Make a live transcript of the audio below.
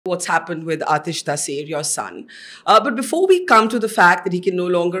what's happened with Aatish Taseer, your son. But before we come to the fact that he can no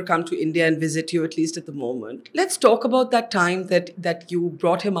longer come to India and visit you, at least at the moment, let's talk about that time that you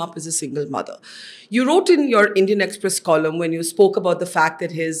brought him up as a single mother. You wrote in your Indian Express column when you spoke about the fact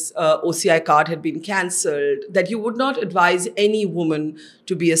that his OCI card had been cancelled, that you would not advise any woman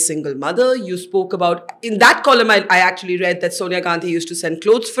to be a single mother. You spoke about, in that column, I actually read that Sonia Gandhi used to send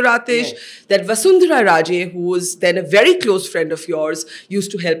clothes for Aatish, that Vasundhara Raje, who was then a very close friend of yours, used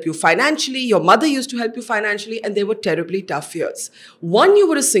to help you financially, your mother used to help you financially, and they were terribly tough years. One, you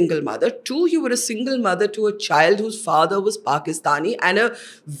were a single mother. Two, you were a single mother to a child whose father was Pakistani and a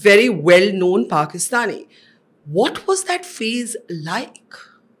very well-known Pakistani. What was that phase like?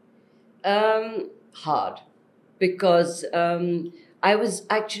 Hard, because I was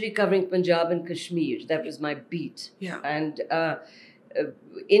actually covering Punjab and Kashmir. That was my beat. Yeah. And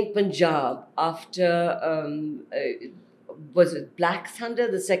in Punjab, after was it Black Thunder,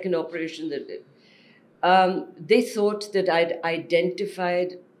 the second operation that they thought that I'd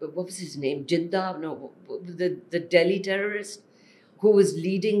identified, what was his name? Jinda? No, the Delhi terrorist who was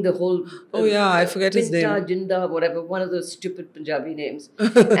leading the whole... Oh yeah, I forget his name. Jinda, whatever, one of those stupid Punjabi names.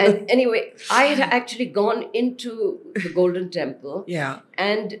 And anyway, I had actually gone into the Golden Temple. Yeah.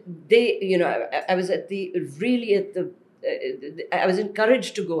 And they, you know, I was at the, really at the, I was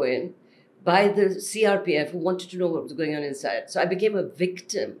encouraged to go in by the CRPF who wanted to know what was going on inside. So I became a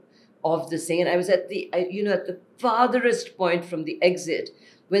victim of this thing. And I was at the, you know, at the farthest point from the exit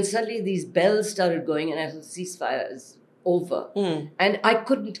when suddenly these bells started going and I thought ceasefire is over. And I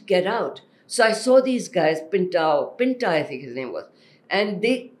couldn't get out. So I saw these guys, Pinta I think his name was, and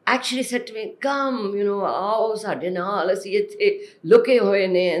they actually said to me, come, you know, aao sade naal, assi itthe luke hoye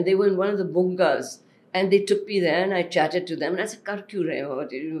ne, and they were in one of the bungas. And they took me there and I chatted to them. And I said, kar kyun rahe ho?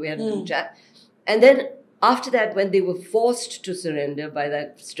 We had a chat. And then after that, when they were forced to surrender by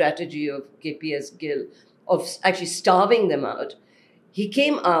that strategy of KPS Gill, of actually starving them out, he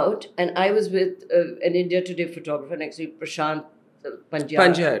came out and I was with an India Today photographer next to me, Prashant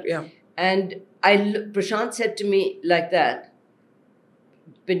Panjar, yeah. And Prashant said to me like that,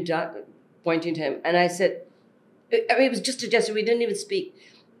 Pinta, pointing to him. And I said, I mean, it was just a gesture. We didn't even speak.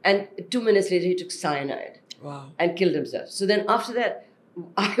 And 2 minutes later, he took cyanide. Wow. And killed himself. So then after that,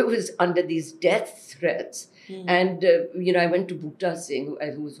 I was under these death threats. And, you know, I went to Bhutta Singh,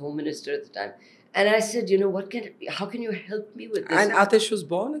 who was Home Minister at the time. And I said, you know, how can you help me with this? And Aatish was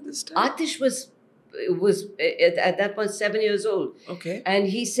born at this time? Aatish was at that point 7 years old. Okay. And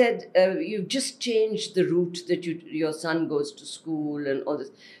he said, you've just changed the route that your son goes to school and all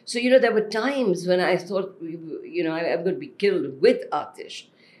this. So, you know, there were times when I thought, you know, I'm going to be killed with Aatish.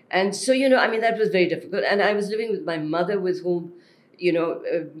 And so, you know, I mean, that was very difficult. And I was living with my mother, with whom, you know,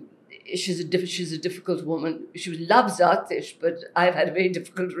 she's a difficult woman. She loves Aatish, but I've had a very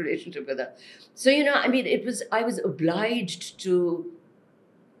difficult relationship with her. So, you know, I mean, I was obliged to,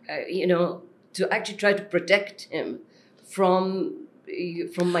 you know, to actually try to protect him from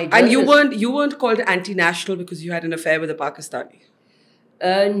my journalist. And you weren't called anti-national because you had an affair with a Pakistani?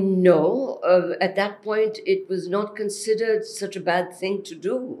 No, at that point, it was not considered such a bad thing to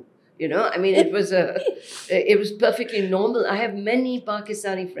do. You know, I mean, it was perfectly normal. I have many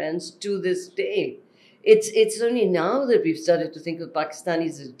Pakistani friends to this day. It's only now that we've started to think of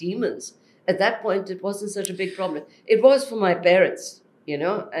Pakistanis as demons. At that point, it wasn't such a big problem. It was for my parents, you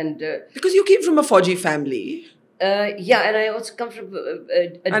know, and because you came from a Fauji family. Yeah, and I also come from a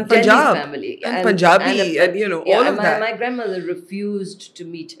Delhi Punjab, family. And Punjabi, and you know, all of that. My grandmother refused to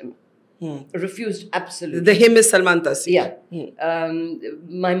meet him. Refused absolutely. The him is Salmaan Taseer. Yeah.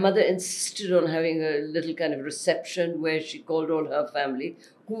 My mother insisted on having a little kind of reception where she called all her family,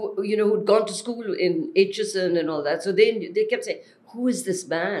 who, you know, who'd gone to school in Aitchison and all that. So they kept saying, who is this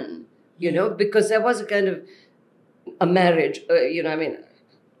man? You know, because there was a kind of a marriage, you know, I mean,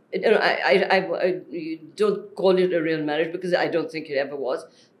 I don't call it a real marriage because I don't think it ever was.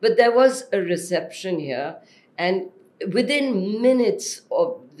 But there was a reception here, and within minutes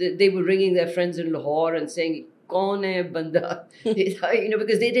of they were ringing their friends in Lahore and saying, "Kaun hai banda?" You know,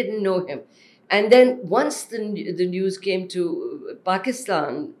 because they didn't know him. And then once the news came to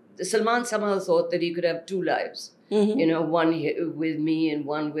Pakistan, Salman somehow thought that he could have two lives. You know, one with me and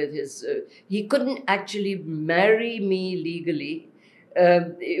one with his. He couldn't actually marry me legally.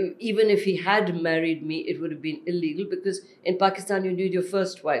 Even if he had married me, it would have been illegal because in Pakistan you need your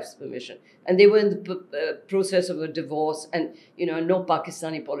first wife's permission, and they were in the process of a divorce, and you know, no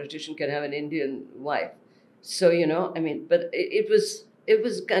Pakistani politician can have an Indian wife. So you know, I mean, but it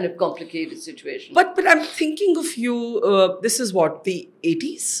was kind of complicated situation. But I'm thinking of you. This is what, the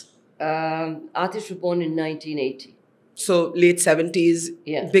 80s? Aatish was born in 1980. so late 70s,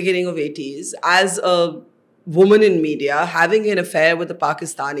 Yeah. beginning of 80s, as a woman in media, having an affair with a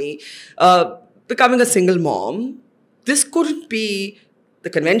Pakistani, becoming a single mom, this couldn't be the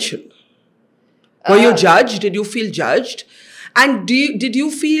convention. Were you judged? Did you feel judged? And did you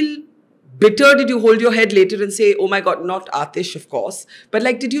feel bitter? Did you hold your head later and say, oh my God, not Aatish, of course, but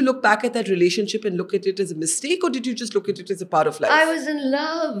like, did you look back at that relationship and look at it as a mistake, or did you just look at it as a part of life? I was in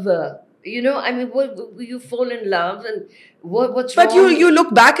love. You know, I mean, you fall in love, and what's wrong? But you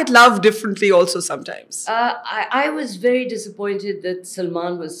look back at love differently also sometimes. I was very disappointed that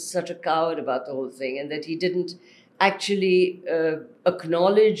Salman was such a coward about the whole thing, and that he didn't actually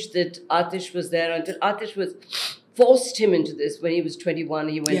acknowledge that Aatish was there until Aatish was forced him into this when he was 21.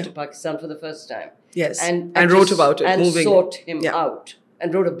 He went to Pakistan for the first time. Yes, and wrote about it, and moving. sought him out.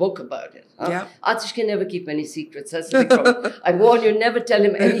 And wrote a book about it. Yeah. Aatish can never keep any secrets. That's the big problem. I warn you, never tell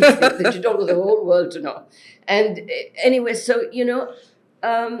him anything that you don't want the whole world to know. And anyway, so, you know...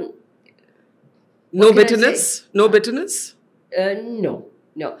 no bitterness? No bitterness? No.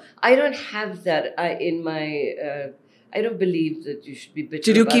 I don't have that in my... I don't believe that you should be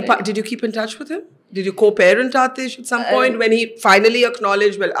bitter Did you keep in touch with him? Did you co-parent Aatish at some point when he finally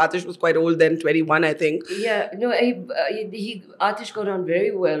acknowledged? Well, Aatish was quite old then, 21, I think. Yeah, no, Aatish got on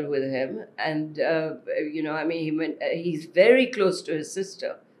very well with him, and you know, I mean, he's very close to his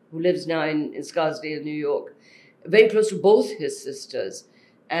sister, who lives now in Scarsdale, New York. Very close to both his sisters,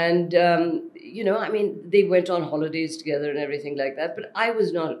 and you know, I mean, they went on holidays together and everything like that. But I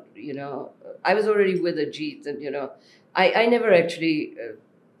was not, you know, I was already with Ajit, and you know, I never actually.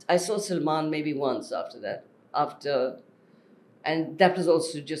 I saw Salman maybe once after that. And that was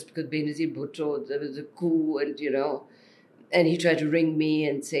also just because Benazir Bhutto, there was a coup, and you know, and he tried to ring me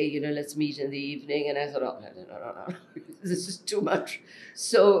and say, you know, let's meet in the evening. And I thought, oh, no, this is too much.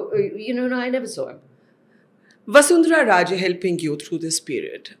 So, you know, no, I never saw him. Vasundhara Raje helping you through this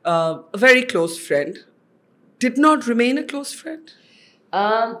period, a very close friend, did not remain a close friend?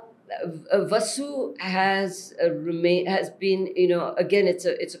 Vasu has been, you know, again, it's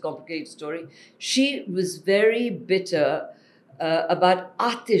a complicated story. She was very bitter about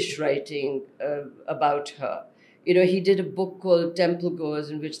Aatish writing about her. You know, he did a book called Temple Goers,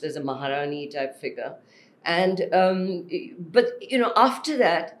 in which there's a Maharani type figure. And, but, you know, after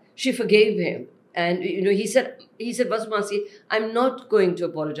that, she forgave him. And, you know, he said, Vasu Masi, I'm not going to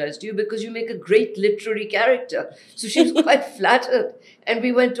apologize to you because you make a great literary character. So she was quite flattered. And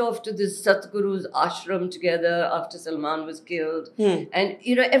we went off to this Satguru's ashram together after Salman was killed. And,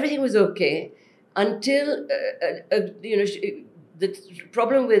 you know, everything was okay until, you know, the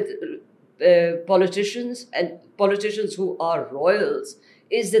problem with politicians and politicians who are royals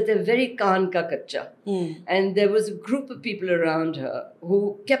is that they're very kaan ka kacha. And there was a group of people around her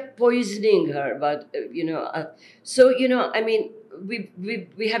who kept poisoning her about, you know, so, you know, I mean,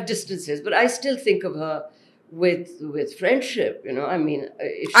 we have distances, but I still think of her with friendship, you know, I mean.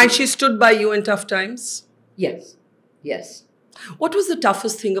 And she stood by you in tough times? Yes. What was the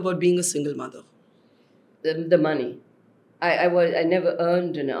toughest thing about being a single mother? The money. I never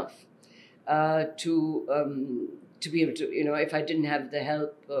earned enough to be able to, you know, if I didn't have the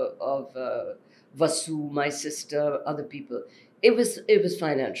help of Vasu, my sister, other people, it was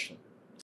financial.